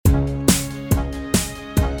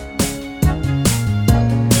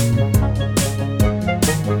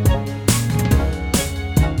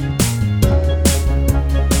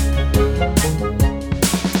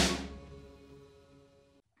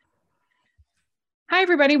Hi,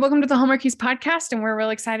 everybody. Welcome to the Hallmarkies podcast. And we're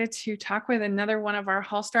really excited to talk with another one of our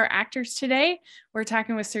Hall Star actors today. We're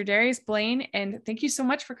talking with Sir Darius Blain. And thank you so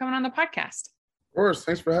much for coming on the podcast. Of course.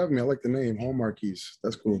 Thanks for having me. I like the name, Hallmarkies.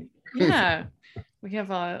 That's cool. Yeah. We have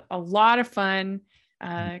a lot of fun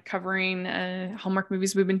covering Hallmark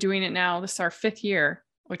movies. We've been doing it now. This is our 5th year,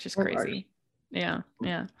 which is crazy. Right.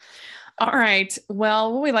 Yeah. All right.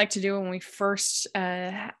 Well, what we like to do when we first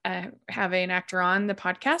have an actor on the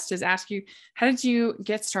podcast is ask you, how did you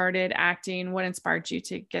get started acting? What inspired you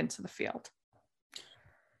to get into the field?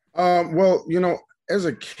 Well, as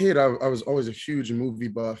a kid, I was always a huge movie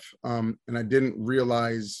buff, and I didn't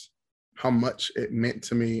realize how much it meant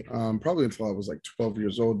to me, probably until I was like 12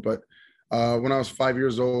 years old. But when I was 5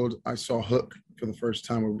 years old, I saw Hook for the first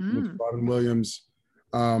time with Robin Williams.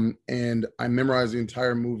 And I memorized the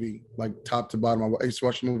entire movie, like top to bottom. I used to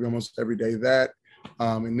watch the movie almost every day. That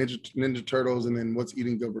and Ninja Turtles, and then What's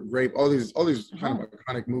Eating Gilbert Grape. All these kind of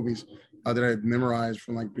iconic movies that I had memorized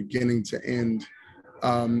from like beginning to end.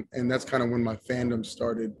 And that's kind of when my fandom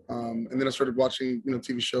started. And then I started watching,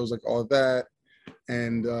 TV shows like All of That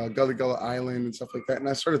and Gully Gully Island and stuff like that. And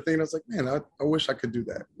I started thinking, I was like, man, I wish I could do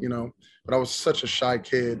that, But I was such a shy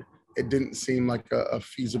kid. It didn't seem like a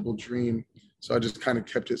feasible dream. So I just kind of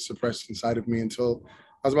kept it suppressed inside of me until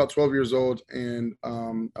I was about 12 years old. And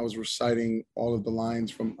I was reciting all of the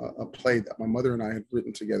lines from a play that my mother and I had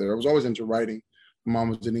written together. I was always into writing. My mom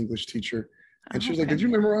was an English teacher. And she was like, did you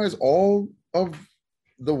memorize all of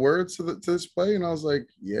the words to this play? And I was like,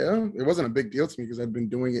 yeah. It wasn't a big deal to me because I'd been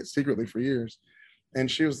doing it secretly for years.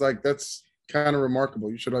 And she was like, that's kind of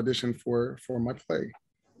remarkable. You should audition for my play.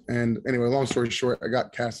 And anyway, long story short, I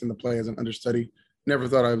got cast in the play as an understudy. Never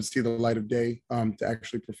thought I would see the light of day to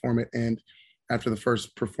actually perform it. And after the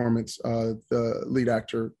first performance, the lead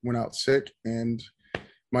actor went out sick and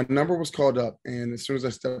my number was called up. And as soon as I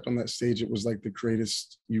stepped on that stage, it was like the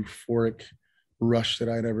greatest euphoric rush that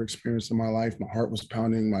I'd ever experienced in my life. My heart was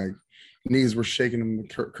pounding, my knees were shaking, and the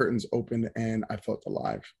curtains opened, and I felt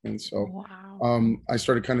alive. And so I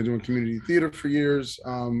started kind of doing community theater for years,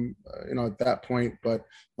 at that point, but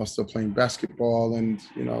I was still playing basketball and,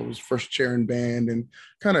 I was first chair in band and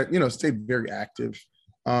kind of, stayed very active.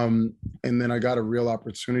 And then I got a real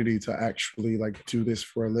opportunity to actually like do this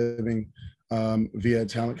for a living via a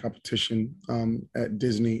talent competition at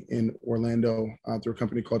Disney in Orlando through a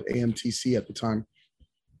company called AMTC at the time.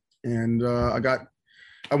 And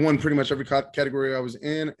I won pretty much every category I was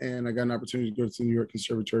in, and I got an opportunity to go to the New York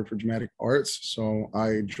Conservatory for Dramatic Arts. So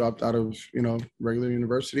I dropped out of, regular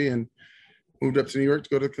university and moved up to New York to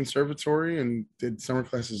go to the conservatory and did summer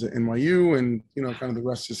classes at NYU. And, kind of the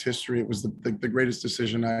rest is history. It was the greatest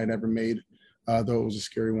decision I had ever made. Though it was a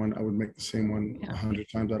scary one, I would make the same one 100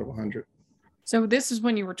 times out of 100. So this is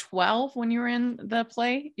when you were 12 when you were in the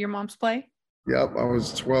play, your mom's play? Yep, I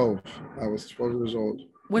was 12. I was 12 years old.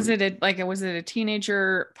 Was it a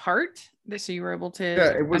teenager part so you were able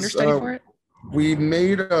to understudy for it? We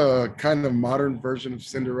made a kind of modern version of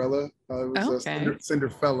Cinderella. It was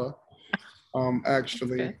Cinderfella,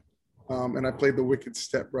 actually. And I played the wicked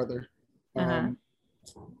stepbrother. And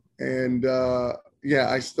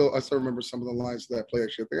I still remember some of the lines of that play.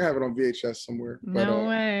 Actually, I think I have it on VHS somewhere. No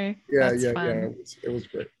way. Yeah. It was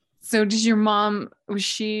great. So was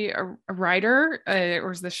she a writer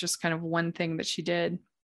or is this just kind of one thing that she did?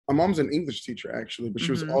 My mom's an English teacher, actually, but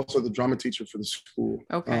she was also the drama teacher for the school.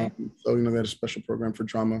 Okay. So, they had a special program for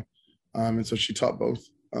drama. And so she taught both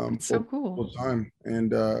so cool. full time.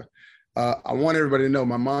 And I want everybody to know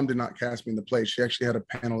my mom did not cast me in the play. She actually had a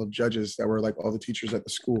panel of judges that were like all the teachers at the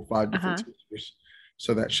school, 5 different teachers,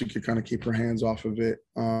 so that she could kind of keep her hands off of it.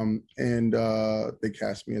 And they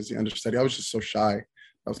cast me as the understudy. I was just so shy.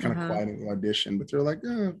 I was kind of quiet in the audition, but they're like,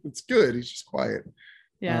 yeah, it's good. He's just quiet.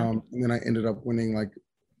 Yeah. And then I ended up winning like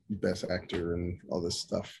best actor and all this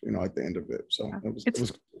stuff, at the end of it. So it was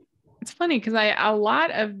It's funny because a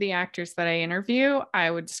lot of the actors that I interview,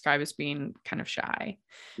 I would describe as being kind of shy,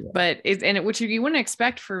 which you wouldn't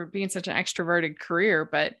expect for being such an extroverted career,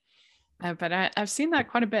 but I've seen that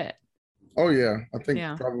quite a bit. Oh yeah, I think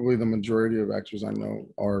probably the majority of actors I know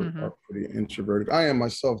are pretty introverted. I am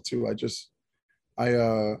myself too. I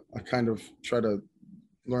kind of try to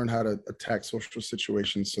learn how to attack social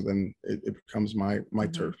situations, so then it becomes my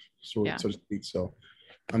turf, so to speak. So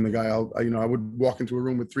I'm the guy. I would walk into a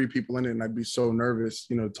room with 3 people in it, and I'd be so nervous,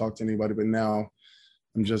 to talk to anybody. But now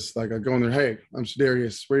I'm just like, I go in there, hey, I'm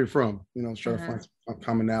Darius. Where you from? Try to find some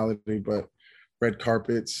commonality. But red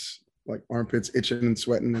carpets, like armpits itching and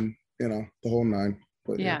sweating, and the whole 9.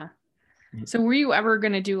 But yeah. So were you ever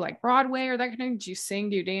going to do like Broadway or that kind of thing? Do you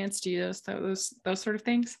sing? Do you dance? Do you those sort of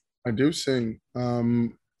things? I do sing.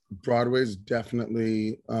 Broadway is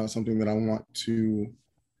definitely something that I want to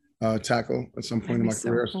tackle at some point That'd in be my so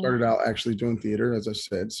career. I cool. started out actually doing theater, as I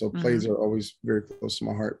said, so Hmm. plays are always very close to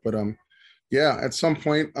my heart. But yeah, at some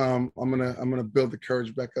point, I'm gonna build the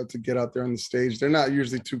courage back up to get out there on the stage. They're not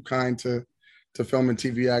usually too kind to film and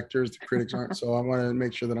TV actors. The critics aren't, so I want to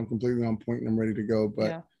make sure that I'm completely on point and I'm ready to go. But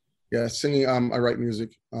Yeah, yeah, singing. I write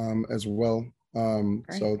music as well,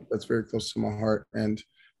 great. so that's very close to my heart. And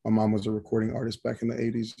my mom was a recording artist back in the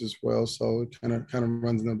 '80s as well, so it kind of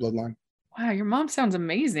runs in the bloodline. Wow, your mom sounds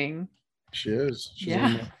amazing. She is. She's a Yeah.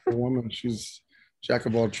 remarkable woman. She's jack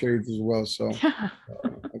of all trades as well. So Yeah.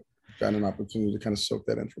 I've gotten an opportunity to kind of soak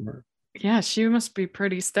that in from her. Yeah, she must be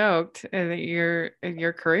pretty stoked at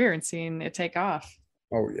your career and seeing it take off.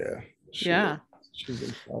 Oh yeah, she is. Yeah. She's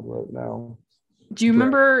in job right now. Do you Right,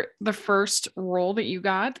 remember the first role that you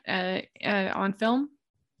got on film?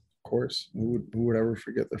 of course. Who would ever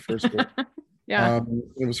forget the first one? Yeah.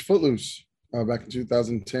 It was Footloose back in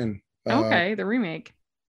 2010. Okay, the remake.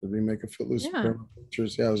 The remake of Footloose. Yeah. Paramount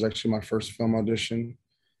Pictures. Yeah, it was actually my first film audition.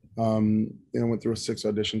 Went through a 6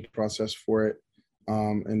 audition process for it,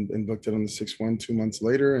 and booked it on the 6th one 2 months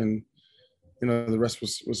later, and the rest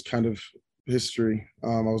was kind of history.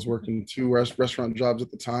 I was working 2 restaurant jobs at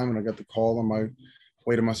the time, and I got the call on my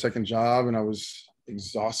way to my second job, and I was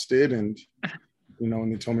exhausted. And when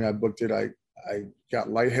they told me I booked it, I got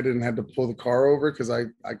lightheaded and had to pull the car over because I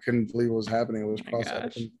couldn't believe what was happening. It was Oh my cross-eyed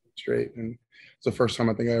gosh. and straight, and it's the first time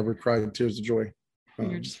I think I ever cried tears of joy.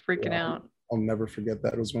 You're just freaking Yeah, out. I'll never forget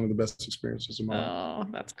that. It was one of the best experiences of my life. Oh,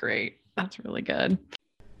 that's great. That's really good.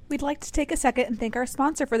 We'd like to take a second and thank our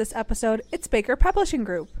sponsor for this episode, it's Baker Publishing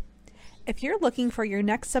Group. If you're looking for your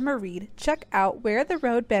next summer read, check out Where the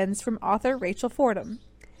Road Bends from author Rachel Fordham.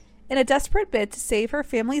 In a desperate bid to save her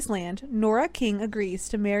family's land, Nora King agrees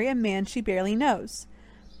to marry a man she barely knows.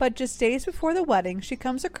 But just days before the wedding, she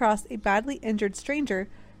comes across a badly injured stranger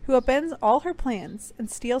who upends all her plans and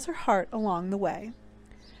steals her heart along the way.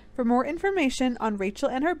 For more information on Rachel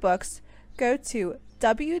and her books, go to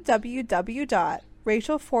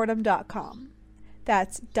www.rachelfordham.com.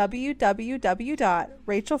 That's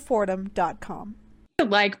www.rachelfordham.com. I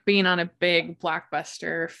like being on a big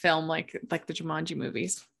blockbuster film like the Jumanji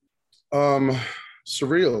movies.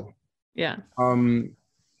 Surreal, Yeah. and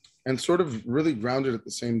sort of really grounded at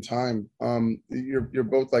the same time. You're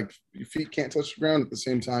both like your feet can't touch the ground at the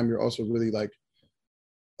same time. You're also really like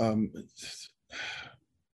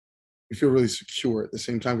you feel really secure at the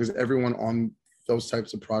same time because everyone on those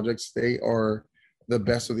types of projects, they are the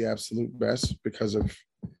best of the absolute best because of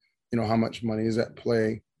how much money is at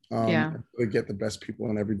play. Yeah. They get the best people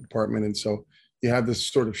in every department, and so you have this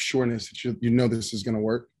sort of sureness that you know this is going to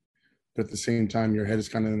work, but at the same time your head is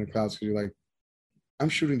kind of in the clouds because you're like, I'm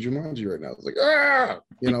shooting Jumanji right now. It's like,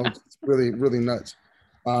 it's really, really nuts.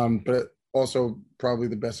 But also probably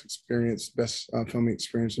the best filming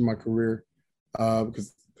experience in my career,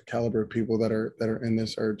 because the caliber of people that are in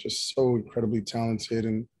this are just so incredibly talented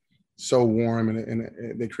and so warm,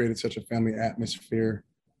 and they created such a family atmosphere.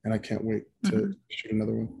 And I can't wait to shoot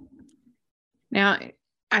another one. Now,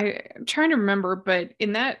 I'm trying to remember, but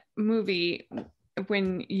in that movie,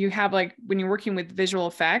 when you're working with visual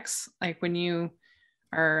effects, like when you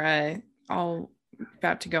are all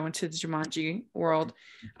about to go into the Jumanji world,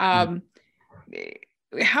 how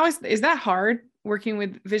is that hard working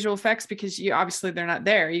with visual effects? Because they're not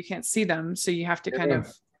there, you can't see them, so you have to kind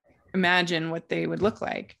of imagine what they would look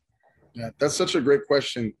like. Yeah, that's such a great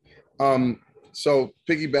question. So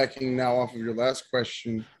piggybacking now off of your last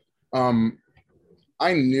question,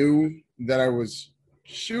 I knew that I was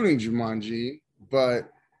shooting Jumanji, but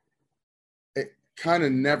it kind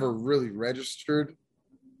of never really registered,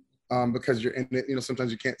 because you're in it.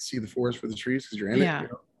 Sometimes you can't see the forest for the trees because you're in it.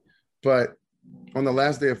 But on the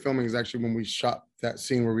last day of filming is actually when we shot that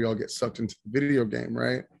scene where we all get sucked into the video game,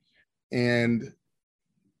 right? And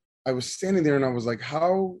I was standing there and I was like,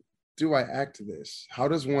 how do I act this? How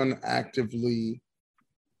does one actively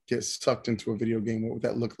get sucked into a video game? What would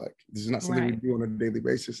that look like? This is not something we do on a daily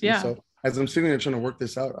basis. Yeah. And so as I'm sitting there trying to work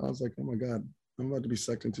this out, I was like, oh my God, I'm about to be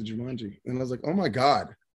sucked into Jumanji. And I was like, oh my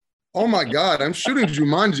God, I'm shooting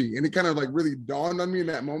Jumanji. And it kind of like really dawned on me in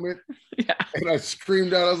that moment. Yeah. And I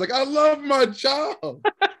screamed out, I was like, I love my job.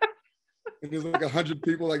 And there's like 100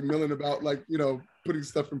 people like milling about, like, putting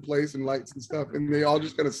stuff in place and lights and stuff. And they all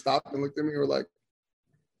just kind of stopped and looked at me and were like,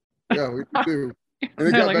 yeah, we do. And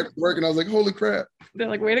they got back to work and I was like, holy crap. They're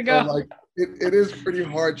like, way to go. So, like, it is pretty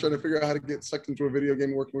hard trying to figure out how to get sucked into a video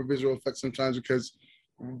game working with visual effects sometimes, because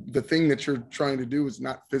the thing that you're trying to do is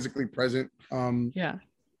not physically present. Yeah.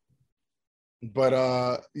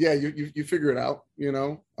 But yeah, you figure it out,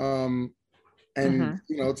 And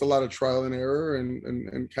it's a lot of trial and error,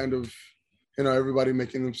 and kind of everybody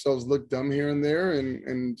making themselves look dumb here and there,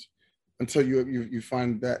 and until you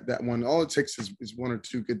find that one. All it takes is one or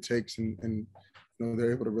two good takes, and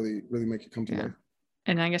they're able to really make it come to life.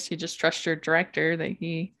 And I guess you just trust your director that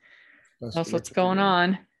he knows what's going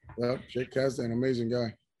on. Yep, Jake Kasdan, amazing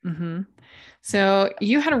guy. So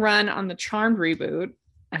you had a run on the Charmed reboot,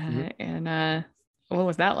 and what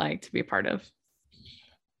was that like to be a part of?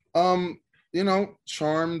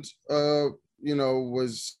 Charmed,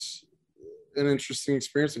 was an interesting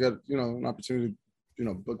experience. I got an opportunity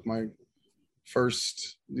to book my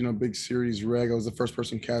first big series reg. I was the first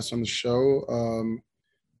person cast on the show.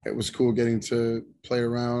 It was cool getting to play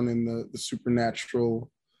around in the supernatural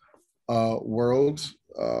world.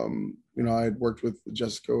 I had worked with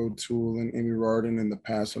Jessica O'Toole and Amy Rarden in the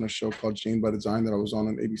past on a show called Jane by Design that I was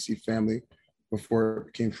on ABC Family before it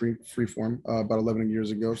became Freeform about 11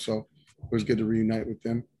 years ago. So it was good to reunite with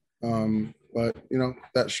them. But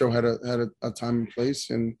that show had a time and place,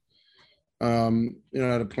 and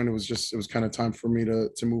at a point it was kind of time for me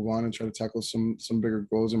to move on and try to tackle some bigger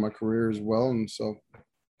goals in my career as well. And so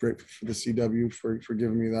grateful for the CW for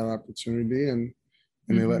giving me that opportunity, and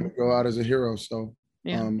they let me go out as a hero. So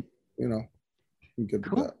I'm good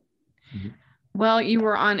with that. Well, you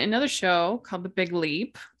were on another show called The Big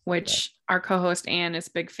Leap, which our co-host Anne is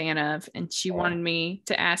a big fan of, and she wanted me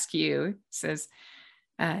to ask you. She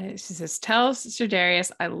says, tell Sister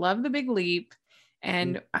Darius, I love The Big Leap,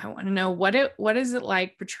 and I want to know what is it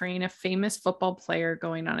like portraying a famous football player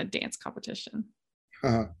going on a dance competition?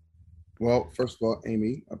 Well, first of all,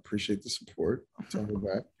 Amy, I appreciate the support. Tell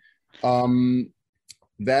her that.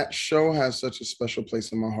 That show has such a special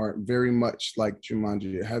place in my heart, very much like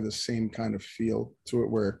Jumanji. It had the same kind of feel to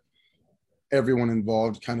it where everyone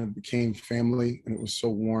involved kind of became family, and it was so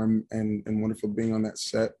warm and wonderful being on that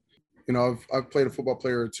set. I've played a football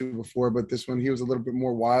player or two before, but this one, he was a little bit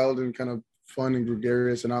more wild and kind of fun and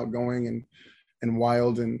gregarious and outgoing and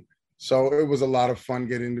wild. And so it was a lot of fun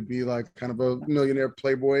getting to be like kind of a millionaire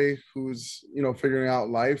playboy who's, figuring out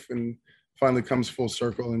life and finally comes full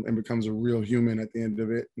circle and becomes a real human at the end of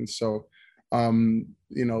it. And so,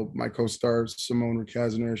 my co-star, Simone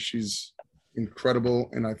Rukasner, she's incredible.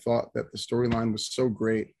 And I thought that the storyline was so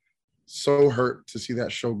great, so hurt to see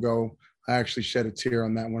that show go. I actually shed a tear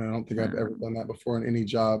on that one. I don't think I've ever done that before in any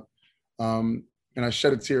job. And I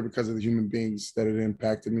shed a tear because of the human beings that it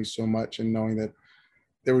impacted me so much, and knowing that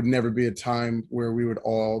there would never be a time where we would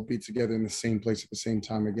all be together in the same place at the same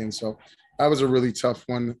time again. So that was a really tough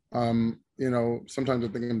one. Sometimes I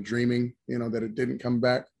think I'm dreaming, that it didn't come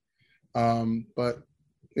back. But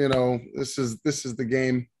this is the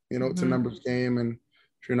game, it's a numbers game. And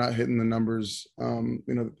if you're not hitting the numbers,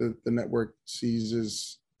 the network sees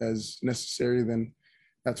as necessary, then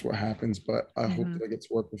that's what happens. But I hope that I get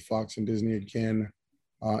to work with Fox and Disney again.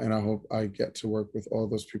 And I hope I get to work with all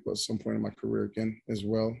those people at some point in my career again as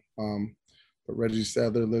well. But Reggie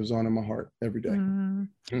Sadler lives on in my heart every day.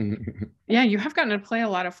 Yeah, you have gotten to play a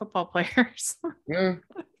lot of football players. Yeah.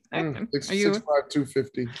 6'5",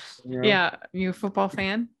 250. Yeah, you a football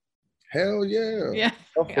fan? Hell yeah. Yeah.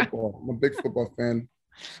 I love football. I'm a big football fan.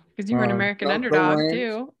 Because you were an American underdog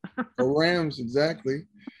too. The Rams, exactly.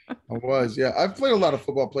 I was, yeah. I've played a lot of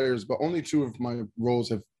football players, but only two of my roles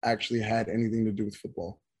have actually had anything to do with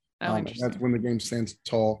football. That's When the Game Stands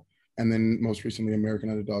Tall, and then most recently American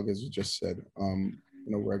Underdog, as you just said.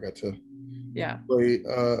 Where I got to play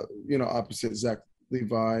opposite Zach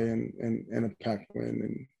Levi and a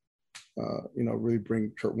Paquin, and really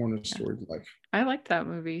bring Kurt Warner's story to life. I liked that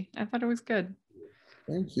movie. I thought it was good.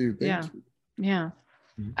 Thank you. Yeah.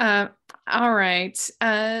 All right.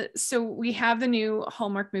 So we have the new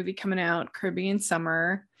Hallmark movie coming out, Caribbean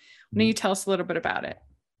Summer. Why don't you tell us a little bit about it?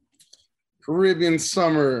 Caribbean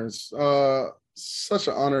Summers. Such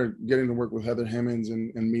an honor getting to work with Heather Hemmings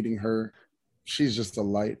and meeting her. She's just a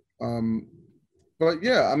light. But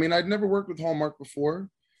yeah, I'd never worked with Hallmark before.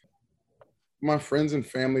 My friends and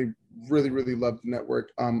family really, really loved the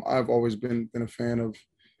network. I've always been a fan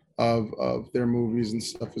of their movies and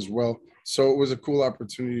stuff as well. So it was a cool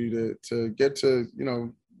opportunity to get to,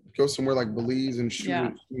 go somewhere like Belize and shoot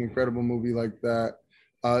an incredible movie like that.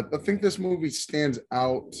 I think this movie stands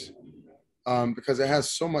out because it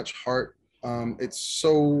has so much heart. It's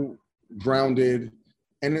so grounded,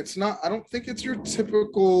 and I don't think it's your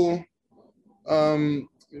typical,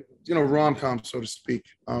 rom-com, so to speak.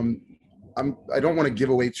 I don't want to give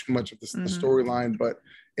away too much of the storyline, but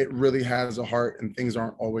it really has a heart, and things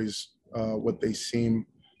aren't always what they seem.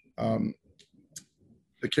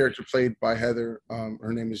 The character played by Heather,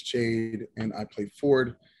 her name is Jade, and I played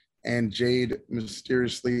Ford. And Jade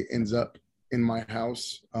mysteriously ends up in my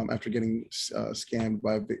house after getting scammed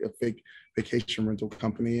by a fake vacation rental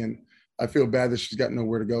company. And I feel bad that she's got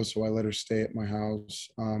nowhere to go. So I let her stay at my house,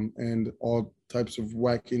 and all types of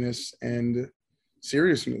wackiness and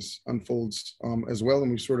seriousness unfolds as well.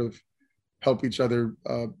 And we sort of help each other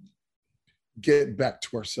get back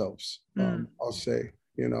to ourselves, I'll say,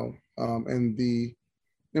 and the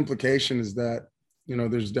implication is that,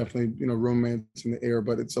 there's definitely, romance in the air,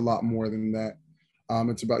 but it's a lot more than that.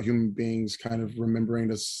 It's about human beings kind of remembering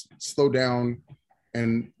to slow down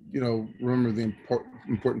and, remember the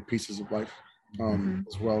important pieces of life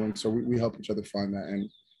as well. And so we help each other find that. And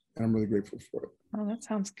I'm really grateful for it. Oh, that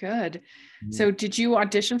sounds good. So did you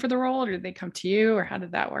audition for the role, or did they come to you, or how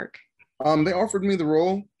did that work? They offered me the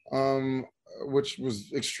role, which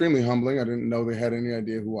was extremely humbling. I didn't know they had any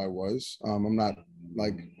idea who I was. I'm not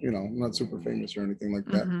I'm not super famous or anything like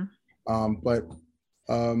that. But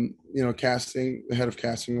the head of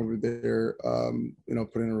casting over there,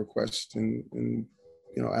 put in a request and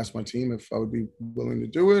asked my team if I would be willing to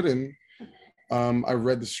do it. And I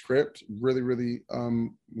read the script, really, really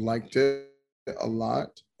liked it a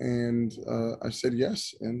lot. And I said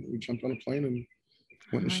yes. And we jumped on a plane and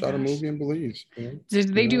went and shot a movie in Belize.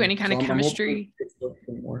 Did they do any kind of chemistry?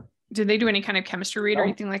 Did they do any kind of chemistry read or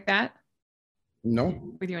anything like that?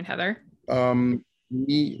 No. With you and Heather?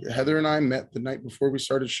 Heather and I met the night before we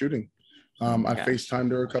started shooting. I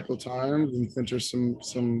FaceTimed her a couple of times and sent her some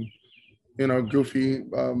goofy,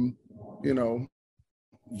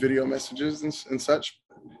 video messages and such.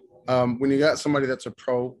 When you got somebody that's a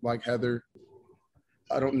pro like Heather,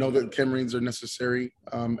 I don't know that chem reads are necessary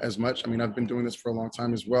as much. I mean, I've been doing this for a long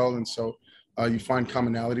time as well. And so you find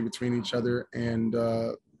commonality between each other. And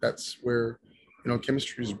that's where,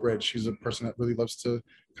 chemistry is bred. She's a person that really loves to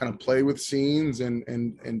kind of play with scenes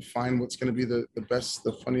and find what's going to be the best,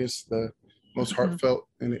 the funniest, the most heartfelt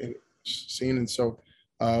in scene. And so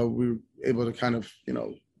we were able to kind of,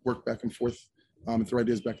 work back and forth, throw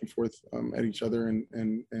ideas back and forth at each other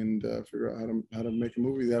and figure out how to make a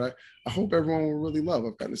movie that I hope everyone will really love.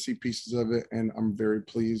 I've gotten to see pieces of it and I'm very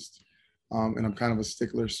pleased. And I'm kind of a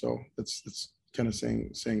stickler, so that's kind of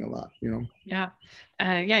saying a lot, Yeah.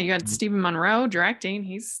 You had Stephen Monroe directing.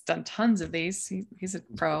 He's done tons of these. He's a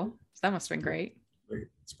pro, so that must have been great.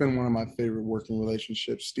 It's been one of my favorite working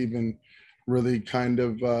relationships. Stephen really kind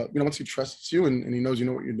of once he trusts you and he knows you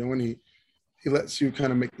know what you're doing, he lets you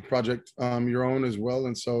kind of make the project your own as well.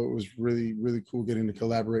 And so it was really, really cool getting to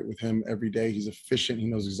collaborate with him every day. He's efficient. He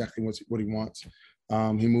knows exactly what he wants.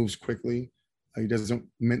 He moves quickly. He doesn't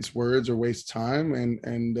mince words or waste time.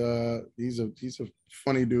 And he's a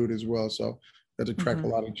funny dude as well. So I had to crack a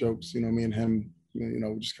lot of jokes. Me and him, we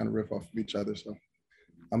just kind of riff off of each other. So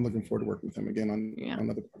I'm looking forward to working with him again on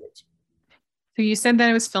other projects. So you said that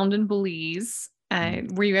it was filmed in Belize.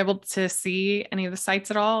 Were you able to see any of the sites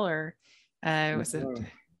at all, or was it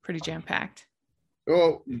pretty jam-packed?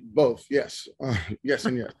 Well, both, yes. Yes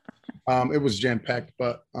and yes. It was jam-packed,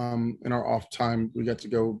 but in our off time, we got to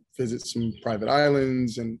go visit some private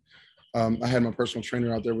islands. And I had my personal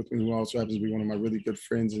trainer out there with me, who also happens to be one of my really good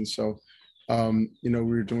friends. And so, we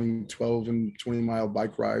were doing 12 and 20-mile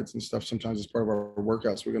bike rides and stuff sometimes as part of our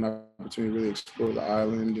workouts. We got an opportunity to really explore the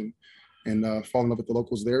island and fall in love with the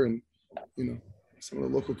locals there and, some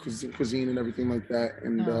of the local cuisine and everything like that.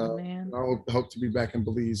 And I hope to be back in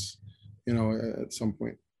Belize, at some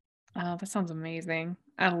point. Oh, that sounds amazing.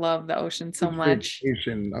 I love the ocean so much.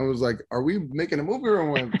 I was like, are we making a movie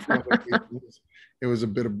or what? It was a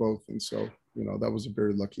bit of both. And so, that was a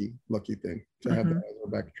very lucky thing to have that as a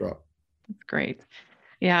backdrop. That's great.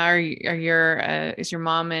 Yeah. Is your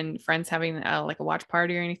mom and friends having like a watch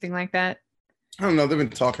party or anything like that? I don't know. They've been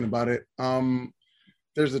talking about it.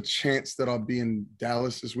 There's a chance that I'll be in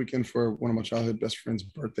Dallas this weekend for one of my childhood best friend's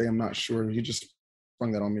birthday. I'm not sure. He just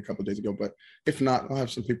sprung that on me a couple of days ago. But if not, I'll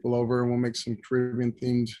have some people over and we'll make some Caribbean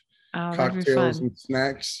themed cocktails and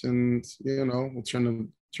snacks. And, we'll turn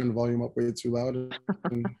the volume up way too loud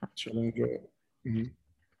and try to enjoy it.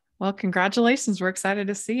 Well, congratulations. We're excited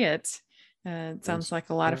to see it. It sounds like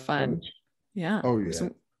a lot of fun. Yeah. Oh, yeah.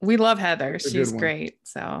 So we love Heather. She's great.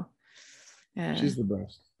 So she's the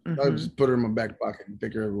best. I just put her in my back pocket and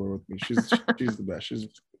take her everywhere with me. She's the best. She's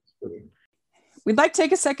brilliant. We'd like to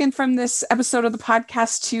take a second from this episode of the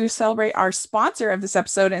podcast to celebrate our sponsor of this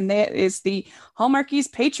episode, and that is the Hallmarkies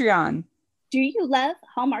Patreon. Do you love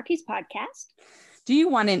Hallmarkies podcast? Do you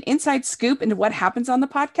want an inside scoop into what happens on the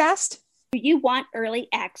podcast? Do you want early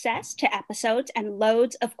access to episodes and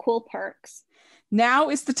loads of cool perks? Now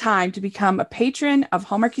is the time to become a patron of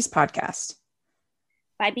Hallmarkies podcast.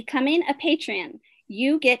 By becoming a patron,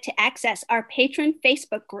 you get to access our patron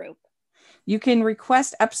Facebook group. You can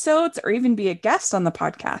request episodes or even be a guest on the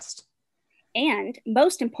podcast. And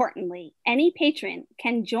most importantly, any patron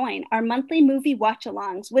can join our monthly movie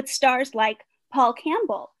watch-alongs with stars like Paul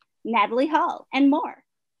Campbell, Natalie Hall, and more.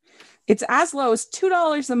 It's as low as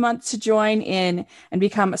 $2 a month to join in and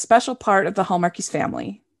become a special part of the Hallmarkies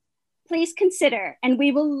family. Please consider, and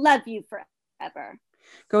we will love you forever.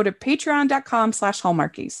 Go to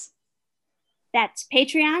patreon.com/Hallmarkies. That's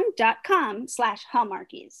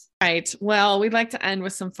patreon.com/Hallmarkies. Right. Well, we'd like to end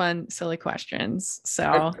with some fun, silly questions.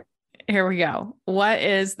 So here we go. What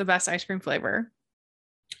is the best ice cream flavor?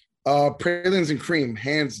 Pralines and cream,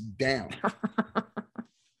 hands down.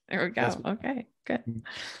 There we go. Okay, good.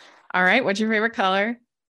 All right. What's your favorite color?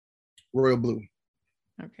 Royal blue.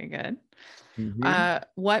 Okay, good. Mm-hmm.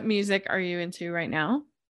 What music are you into right now?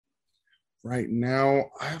 Right now,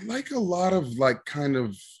 I like a lot of like kind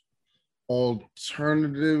of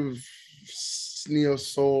alternative neo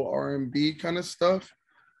soul R&B kind of stuff.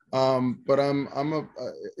 But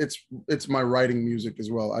it's my writing music as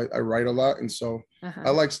well. I write a lot, and so I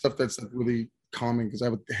like stuff that's like really calming because I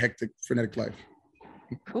have a hectic, frenetic life.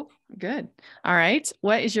 Cool. Good. All right.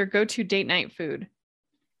 What is your go-to date night food?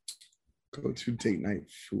 Go-to date night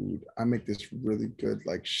food. I make this really good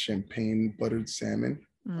like champagne buttered salmon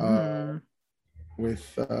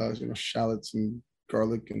with shallots and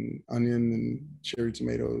garlic and onion and cherry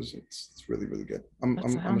tomatoes. It's really, really good. I'm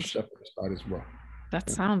a chef on the side as well. That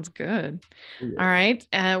sounds good. Yeah. All right.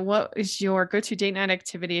 What is your go-to date night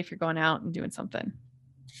activity if you're going out and doing something?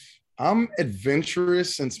 I'm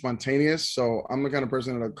adventurous and spontaneous, so I'm the kind of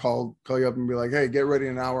person that'll call you up and be like, "Hey, get ready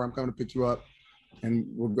in an hour. I'm coming to pick you up, and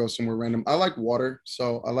we'll go somewhere random." I like water,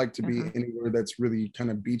 so I like to be anywhere that's really kind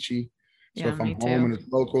of beachy. So if I'm home and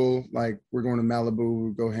it's local, like we're going to Malibu,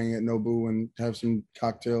 we go hang at Nobu and have some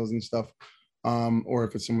cocktails and stuff. Or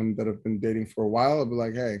if it's someone that I've been dating for a while, I'll be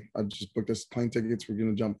like, "Hey, I just booked us plane tickets. We're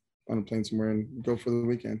gonna jump on a plane somewhere and go for the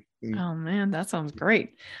weekend." Oh man, that sounds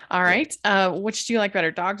great. All right. Which do you like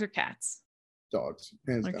better, dogs or cats? Dogs,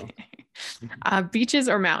 hands down. Beaches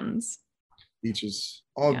or mountains? Beaches.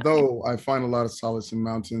 Although I find a lot of solace in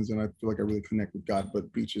mountains and I feel like I really connect with God,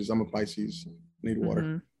 but beaches, I'm a Pisces, need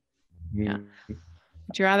water. Yeah.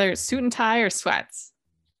 Would you rather suit and tie or sweats?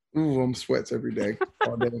 Ooh, I'm sweats every day,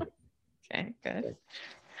 all day. Okay, good.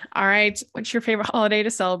 All right. What's your favorite holiday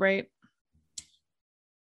to celebrate?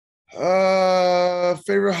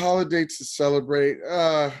 Favorite holiday to celebrate.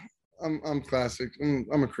 I'm classic.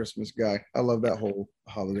 I'm a Christmas guy. I love that whole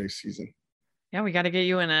holiday season. Yeah, we got to get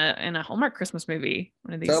you in a Hallmark Christmas movie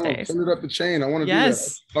one of these days. Send it up the chain. I want to do that. I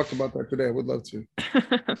talked about that today. I would love to.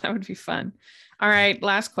 That would be fun. All right,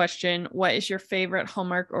 last question. What is your favorite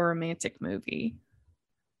Hallmark or romantic movie?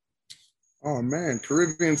 Oh man,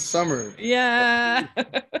 Caribbean Summer. Yeah.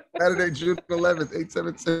 Saturday, June 11th,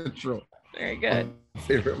 8/7 Central. Very good. My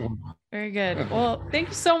favorite one. Very good. Well, thank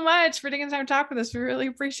you so much for taking the time to talk with us. We really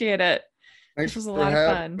appreciate it. Thanks. This was a lot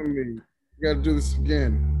of fun. Me. We got to do this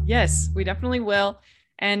again. Yes, we definitely will.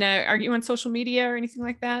 And are you on social media or anything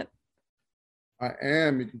like that? I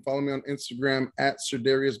am. You can follow me on Instagram at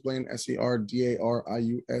Serdarius Blain,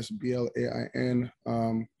 Serdarius Blain.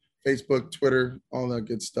 Facebook, Twitter, all that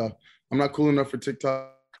good stuff. I'm not cool enough for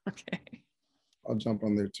TikTok. Okay. I'll jump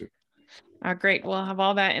on there too. Great. We'll have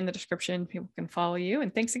all that in the description. People can follow you.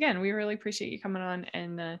 And thanks again. We really appreciate you coming on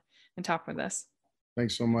and talk with us.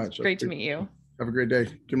 Thanks so much. Great to meet you. Have a great day.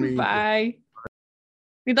 Bye.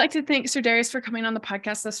 We'd like to thank Serdarius for coming on the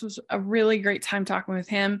podcast. This was a really great time talking with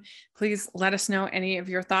him. Please let us know any of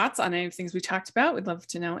your thoughts on any of the things we talked about. We'd love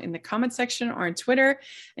to know in the comment section or on Twitter.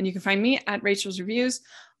 And you can find me at Rachel's Reviews,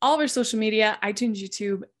 all of our social media, iTunes,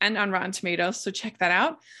 YouTube, and on Rotten Tomatoes. So check that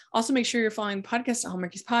out. Also, make sure you're following the podcast at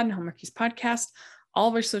Hallmarkies Pod and Hallmarkies Podcast, all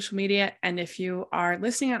of our social media. And if you are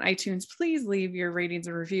listening on iTunes, please leave your ratings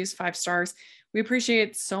and reviews 5 stars. We appreciate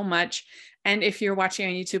it so much. And if you're watching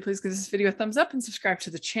on YouTube, please give this video a thumbs up and subscribe to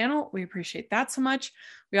the channel. We appreciate that so much.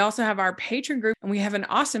 We also have our patron group, and we have an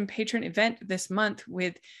awesome patron event this month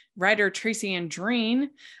with writer Tracy Andreen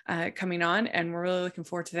coming on, and we're really looking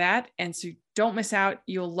forward to that. And so don't miss out.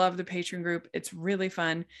 You'll love the patron group. It's really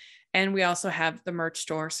fun. And we also have the merch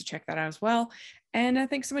store, so check that out as well. And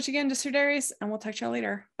thanks so much again to Serdarius, and we'll talk to y'all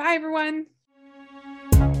later. Bye, everyone.